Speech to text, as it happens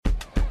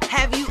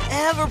Have you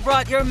ever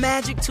brought your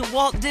magic to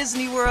Walt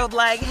Disney World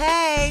like,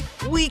 hey,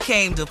 we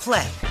came to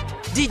play?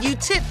 Did you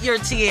tip your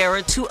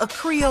tiara to a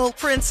Creole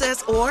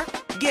princess or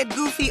get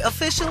goofy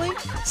officially?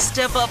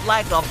 Step up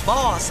like a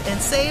boss and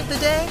save the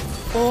day?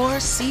 Or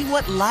see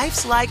what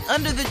life's like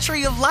under the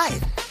tree of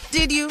life?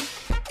 Did you?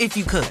 If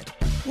you could.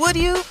 Would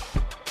you?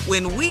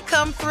 When we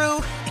come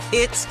through,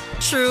 it's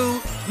true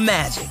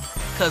magic.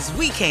 'Cause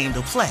we came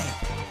to play.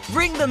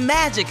 Bring the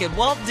magic at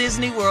Walt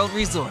Disney World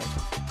Resort.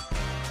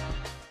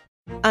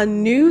 A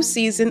new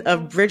season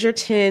of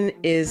Bridgerton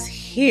is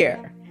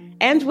here.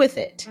 And with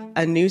it,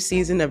 a new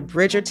season of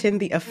Bridgerton,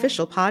 the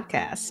official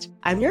podcast.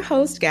 I'm your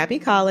host, Gabby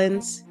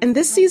Collins, and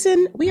this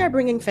season, we are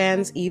bringing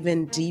fans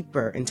even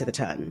deeper into the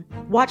ton.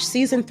 Watch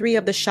season 3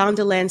 of the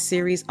Shondaland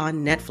series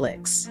on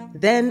Netflix.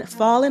 Then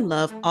fall in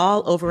love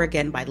all over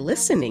again by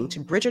listening to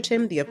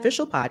Bridgerton, the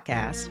official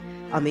podcast,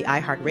 on the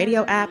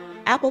iHeartRadio app,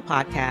 Apple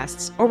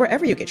Podcasts, or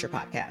wherever you get your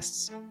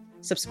podcasts.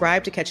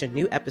 Subscribe to catch a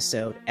new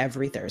episode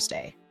every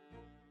Thursday.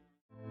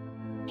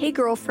 Hey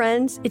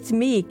girlfriends, it's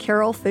me,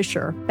 Carol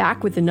Fisher,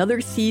 back with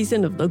another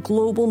season of the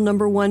global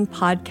 #1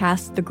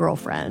 podcast, The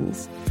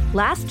Girlfriends.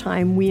 Last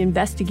time, we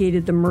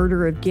investigated the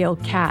murder of Gail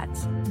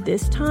Katz.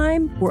 This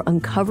time, we're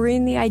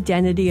uncovering the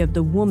identity of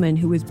the woman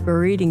who was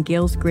buried in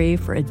Gail's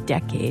grave for a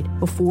decade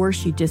before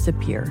she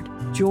disappeared.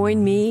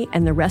 Join me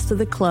and the rest of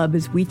the club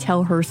as we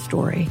tell her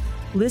story.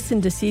 Listen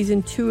to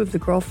season 2 of The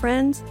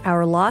Girlfriends,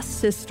 Our Lost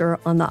Sister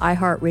on the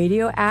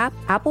iHeartRadio app,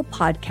 Apple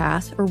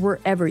Podcasts, or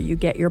wherever you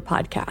get your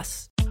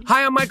podcasts.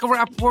 Hi, I'm Michael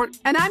Rappaport.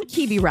 And I'm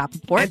Kibi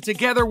Rappaport. And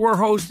together we're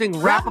hosting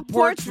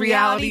Rappaport's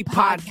Reality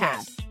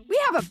Podcast. We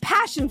have a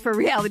passion for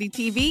reality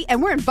TV,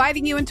 and we're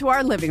inviting you into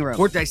our living room.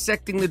 We're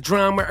dissecting the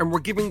drama, and we're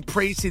giving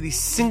praise to the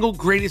single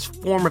greatest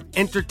form of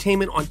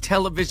entertainment on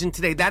television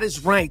today. That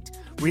is right.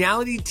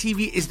 Reality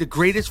TV is the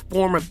greatest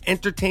form of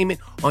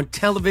entertainment on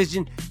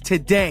television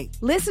today.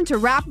 Listen to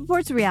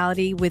Rappaport's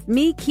Reality with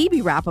me,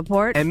 Kibi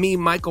Rappaport. And me,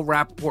 Michael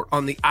Rappaport,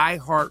 on the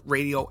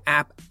iHeartRadio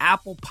app,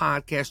 Apple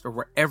Podcast, or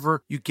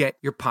wherever you get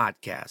your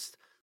podcast.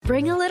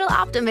 Bring a little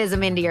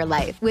optimism into your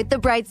life with The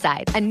Bright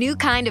Side, a new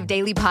kind of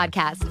daily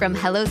podcast from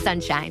Hello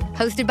Sunshine,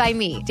 hosted by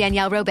me,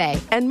 Danielle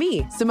Robay. And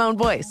me, Simone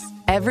Boyce.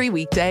 Every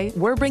weekday,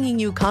 we're bringing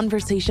you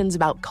conversations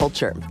about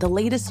culture, the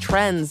latest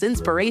trends,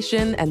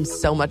 inspiration, and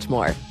so much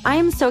more. I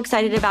am so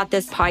excited about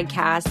this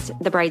podcast,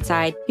 The Bright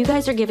Side. You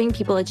guys are giving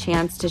people a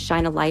chance to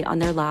shine a light on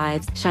their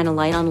lives, shine a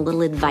light on a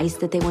little advice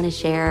that they want to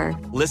share.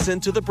 Listen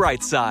to The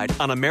Bright Side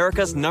on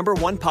America's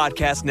 #1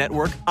 podcast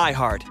network,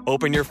 iHeart.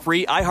 Open your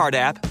free iHeart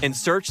app and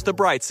search The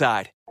Bright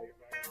Side.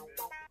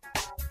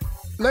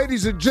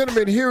 Ladies and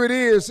gentlemen, here it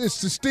is.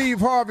 It's the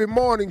Steve Harvey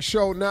Morning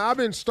Show. Now, I've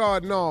been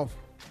starting off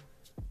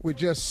with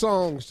just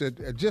songs that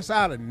are just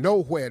out of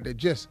nowhere that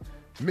just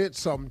meant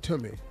something to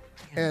me.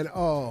 And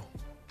I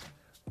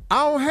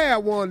don't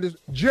have one that's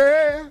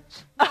jazz.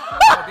 Oh,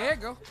 there you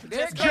go.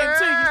 Just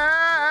jazz.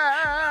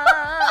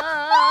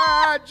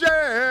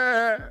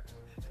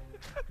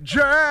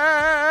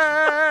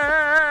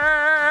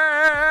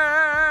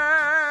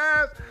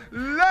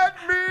 Let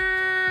me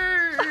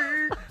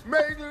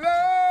make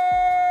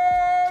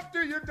love to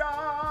you,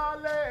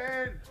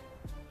 darling.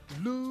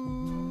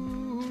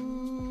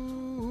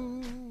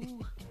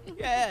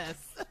 Yes.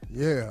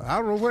 Yeah, I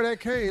don't know where that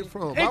came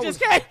from. It just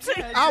came to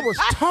you. I was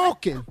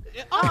talking,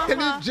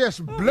 and it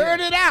just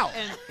blurted out.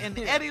 And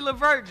Eddie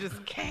Levert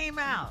just came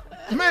out.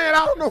 Man,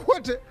 I don't know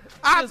what to...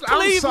 I'm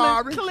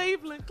sorry.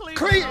 Cleveland.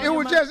 It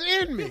was just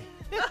in me.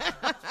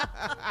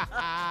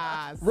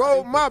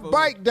 Rode my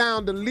bike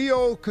down to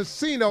Leo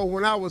Casino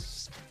when I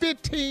was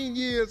 15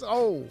 years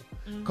old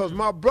because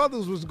my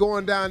brothers was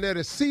going down there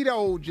to see the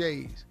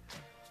OJs.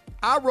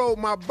 I rode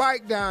my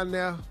bike down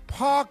there,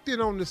 parked it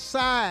on the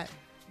side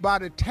by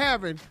the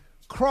tavern,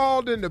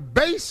 crawled in the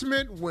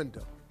basement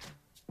window,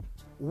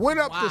 went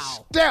up the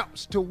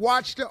steps to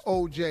watch the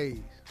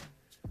OJs.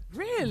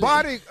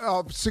 Really?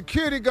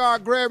 Security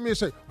guard grabbed me and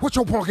said, "What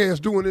your punk ass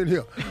doing in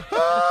here?"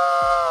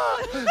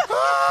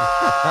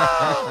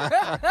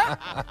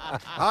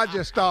 I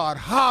just started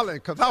hollering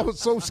because I was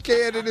so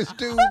scared of this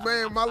dude,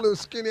 man, my little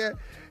skinny ass.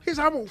 He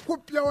said, "I'm going to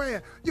whoop your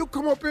ass. You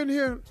come up in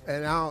here."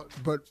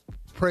 But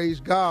praise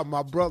God,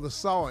 my brother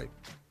saw it.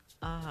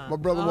 My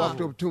brother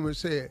walked up to him and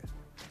said,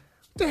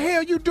 "What the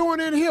hell you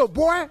doing in here,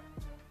 boy?"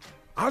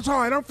 I was all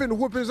right, I'm finna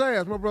whoop his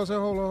ass. My brother said,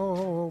 hold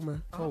on,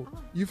 man.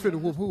 You finna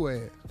whoop who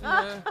ass?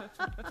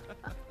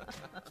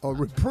 A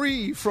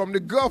reprieve from the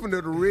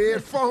governor, the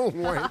red phone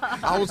went.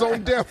 I was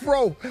on death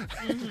row.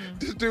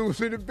 This dude was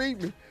finna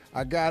beat me.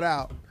 I got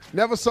out.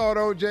 Never saw the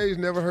OJs,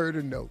 never heard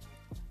a note.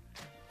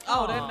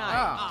 Oh, that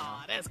night.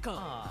 Oh, that's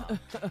cool.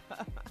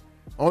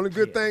 Only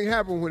good thing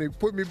happened when he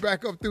put me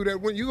back up through that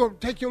window. You gonna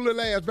take your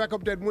little ass back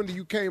up that window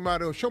you came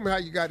out of. Show me how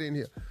you got in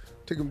here.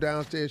 Took him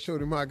downstairs, showed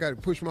him how I got to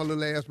push my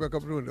little ass back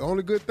up the window. The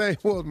only good thing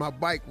was my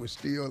bike was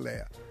still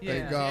there.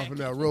 Thank God for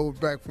that. I rode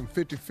back from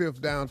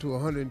 55th down to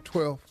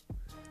 112th.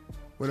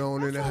 Went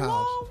on in the house. That's a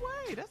long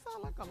way. That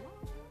sounds like a long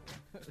way.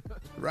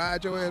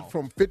 Ride your ass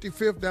from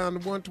 55th down to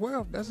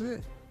 112th. That's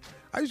it.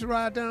 I used to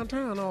ride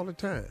downtown all the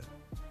time.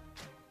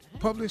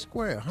 Public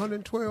Square,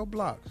 112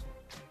 blocks.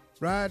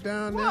 Ride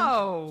down there.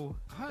 Whoa.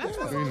 That's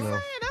what I'm saying. know.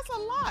 That's a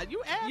lot.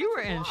 You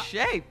were in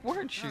shape,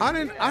 weren't you? I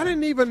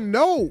didn't even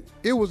know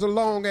it was a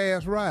long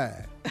ass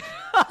ride.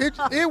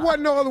 it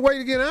wasn't no other way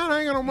to get out.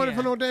 I ain't got no money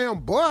for no damn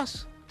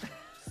bus.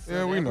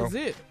 Yeah, we know. was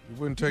it. You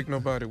wouldn't take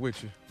nobody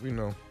with you. We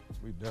know.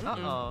 We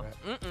definitely know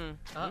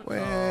that.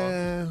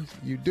 Well,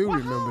 you do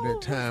remember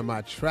that time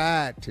I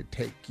tried to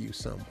take you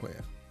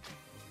somewhere.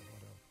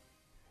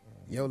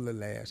 Your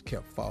little ass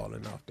kept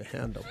falling off the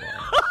handlebar.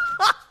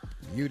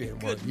 You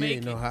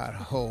didn't know how to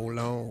hold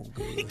on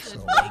good,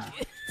 so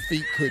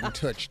feet couldn't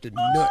touch the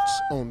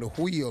nuts on the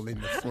wheel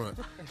in the front.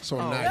 So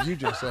now you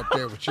just up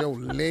there with your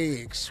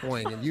legs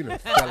swinging. You done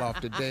fell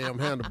off the damn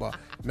handlebar.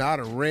 Now I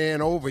done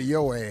ran over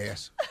your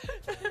ass.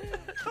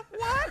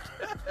 What?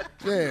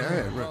 Yeah, I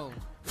had run.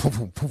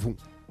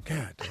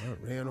 God damn,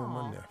 I ran over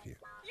my nephew.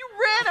 You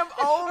ran him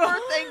over?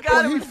 Thank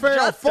God it was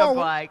just a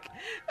bike.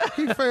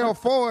 He fell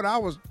forward. I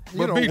was,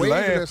 But be waving at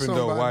laughing, somebody.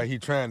 though, while he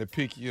trying to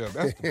pick you up.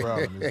 That's the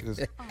problem.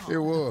 It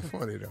was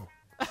funny, though.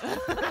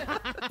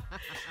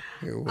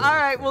 All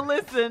right, well,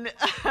 listen,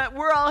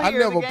 we're all here. I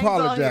never The gang's all here.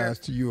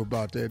 apologized to you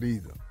about that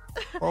either.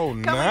 Oh,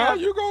 now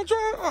you going to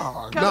try?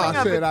 Oh, no,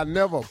 I said I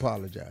never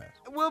apologized.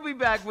 We'll be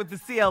back with the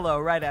CLO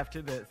right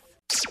after this.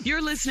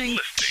 You're listening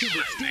to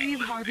the Steve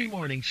Harvey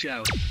Morning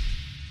Show.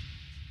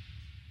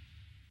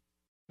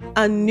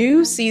 A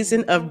new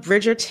season of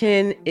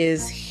Bridgerton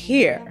is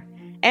here.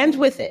 And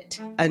with it,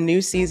 a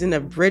new season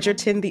of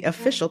Bridgerton, the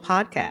official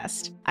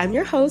podcast. I'm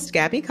your host,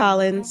 Gabby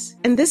Collins,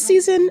 and this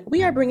season,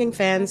 we are bringing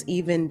fans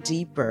even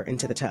deeper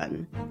into the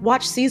ton.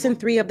 Watch season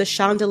 3 of the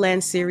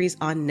Shondaland series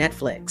on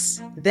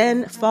Netflix.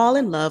 Then fall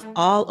in love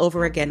all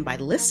over again by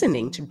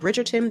listening to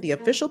Bridgerton, the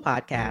official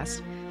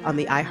podcast, on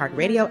the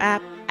iHeartRadio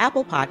app,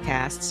 Apple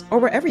Podcasts, or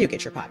wherever you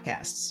get your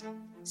podcasts.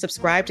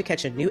 Subscribe to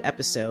catch a new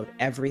episode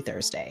every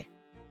Thursday.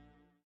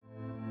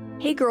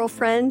 Hey,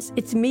 girlfriends,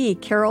 it's me,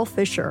 Carol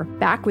Fisher,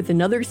 back with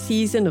another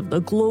season of the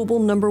global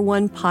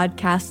 #1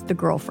 podcast, The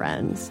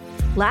Girlfriends.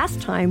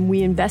 Last time,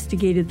 we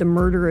investigated the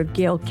murder of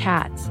Gail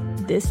Katz.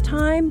 This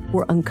time,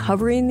 we're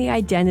uncovering the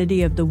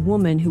identity of the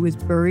woman who was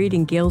buried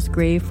in Gail's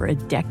grave for a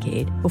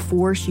decade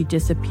before she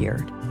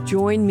disappeared.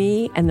 Join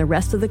me and the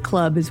rest of the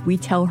club as we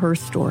tell her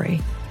story.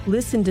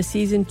 Listen to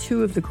Season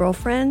 2 of The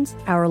Girlfriends,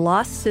 Our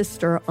Lost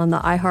Sister on the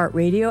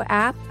iHeartRadio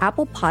app,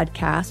 Apple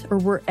Podcasts, or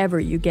wherever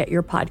you get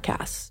your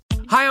podcasts.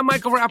 Hi, I'm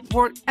Michael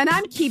Rappaport. And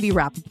I'm Kibi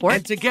Rappaport.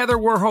 And together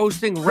we're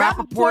hosting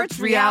Rappaport's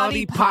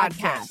Reality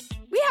Podcast.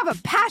 We have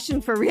a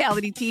passion for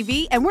reality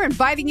TV, and we're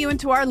inviting you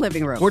into our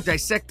living room. We're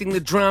dissecting the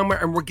drama,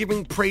 and we're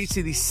giving praise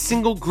to the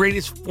single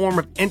greatest form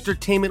of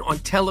entertainment on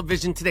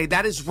television today.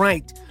 That is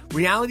right.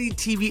 Reality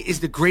TV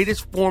is the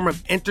greatest form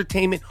of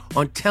entertainment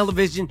on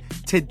television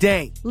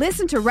today.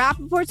 Listen to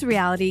Rappaport's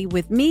Reality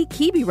with me,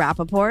 Kibi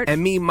Rappaport.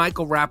 And me,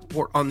 Michael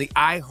Rappaport, on the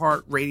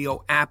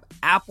iHeartRadio app,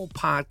 Apple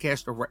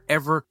Podcast, or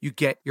wherever you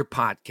get your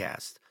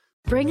podcast.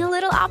 Bring a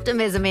little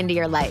optimism into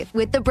your life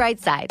with The Bright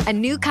Side, a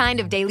new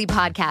kind of daily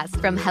podcast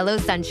from Hello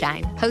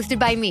Sunshine, hosted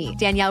by me,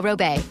 Danielle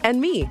Robay.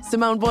 And me,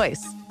 Simone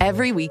Boyce.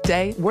 Every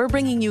weekday, we're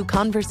bringing you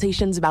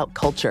conversations about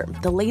culture,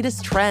 the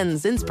latest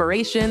trends,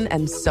 inspiration,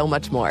 and so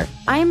much more.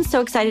 I am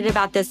so excited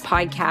about this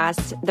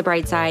podcast, The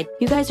Bright Side.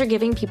 You guys are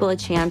giving people a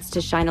chance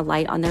to shine a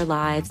light on their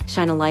lives,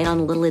 shine a light on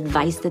a little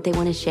advice that they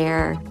want to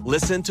share.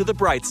 Listen to The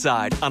Bright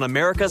Side on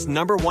America's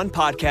 #1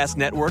 podcast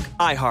network,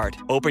 iHeart.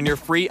 Open your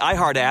free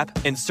iHeart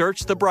app and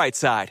search The Bright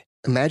Side.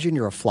 Imagine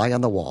you're a fly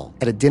on the wall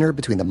at a dinner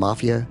between the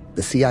mafia,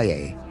 the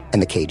CIA,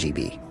 and the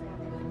KGB.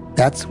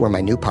 That's where my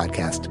new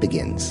podcast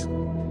begins.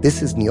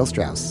 This is Neil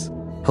Strauss,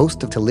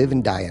 host of To Live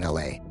and Die in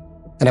LA,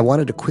 and I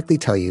wanted to quickly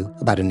tell you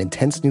about an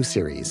intense new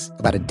series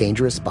about a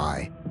dangerous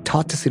spy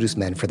taught to seduce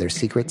men for their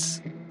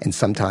secrets and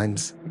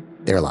sometimes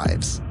their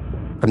lives.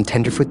 From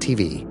Tenderfoot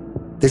TV,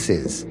 this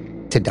is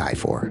To Die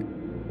For.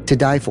 To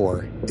Die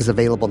For is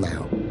available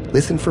now.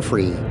 Listen for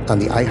free on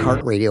the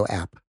iHeartRadio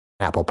app,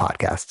 Apple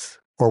Podcasts,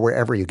 or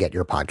wherever you get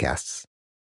your podcasts.